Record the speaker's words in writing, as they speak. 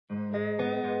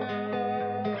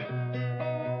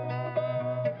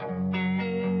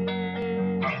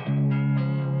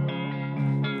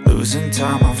Losing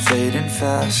time, I'm fading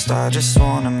fast. I just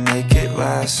wanna make it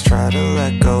last. Try to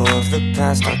let go of the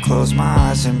past. I close my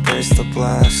eyes, embrace the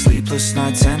blast. Sleepless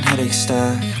nights and headache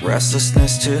stack.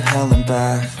 Restlessness to hell and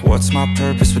back. What's my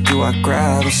purpose, what do I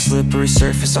grab? A slippery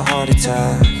surface, a heart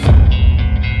attack.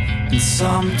 And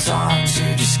sometimes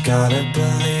you just gotta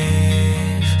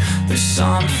believe there's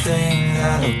something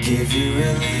that'll give you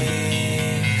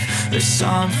relief. There's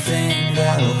something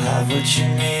that'll have what you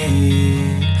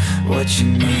need, what you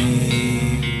need.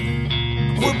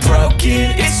 We're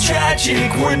broken, it's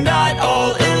tragic, we're not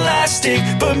all elastic,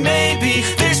 but maybe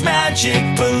there's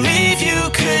magic, believe you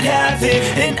could have it.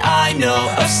 And I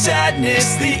know of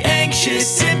sadness, the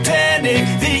anxious and panic,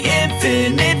 the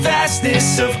infinite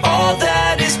vastness of all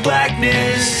that is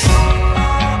blackness.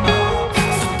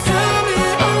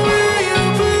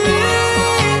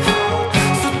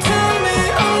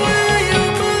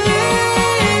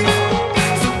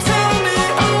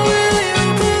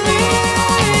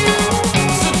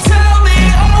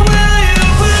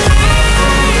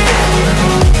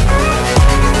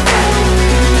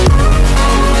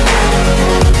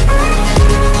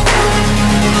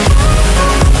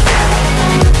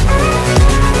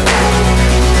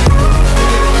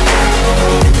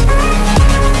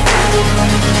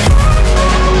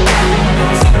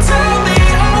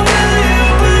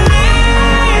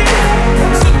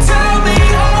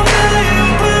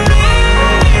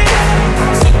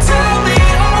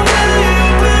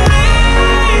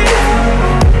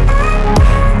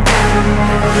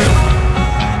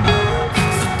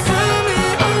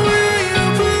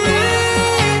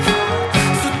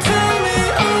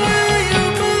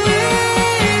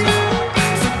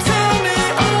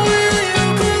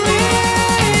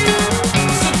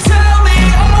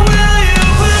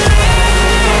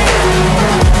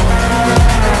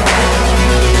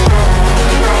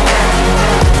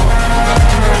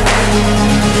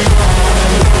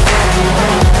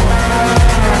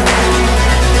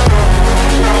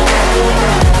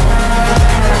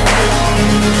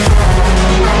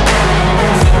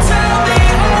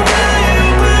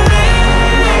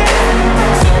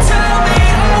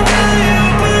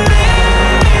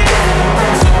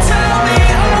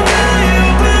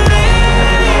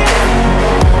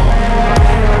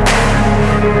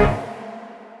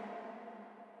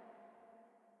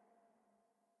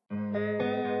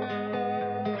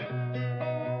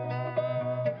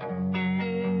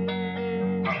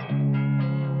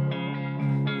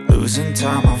 Losing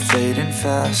time, I'm fading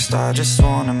fast. I just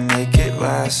wanna make it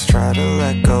last. Try to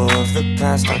let go of the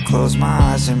past. I close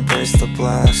my eyes, embrace the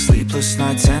blast. Sleepless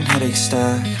nights and headache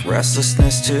stack.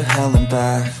 Restlessness to hell and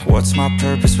back. What's my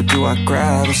purpose, what do I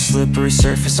grab? A slippery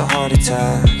surface, a heart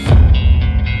attack.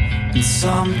 And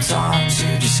sometimes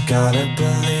you just gotta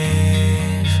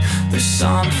believe there's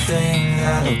something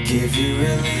that'll give you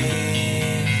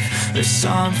relief. There's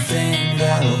something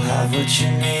that'll have what you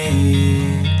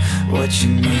need, what you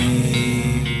need.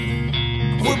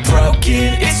 We're broken,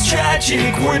 it's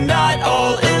tragic, we're not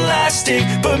all elastic,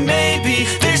 but maybe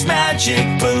there's magic,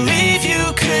 believe you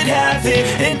could have it.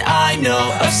 And I know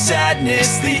of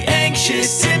sadness, the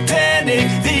anxious and panic,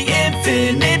 the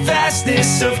infinite vastness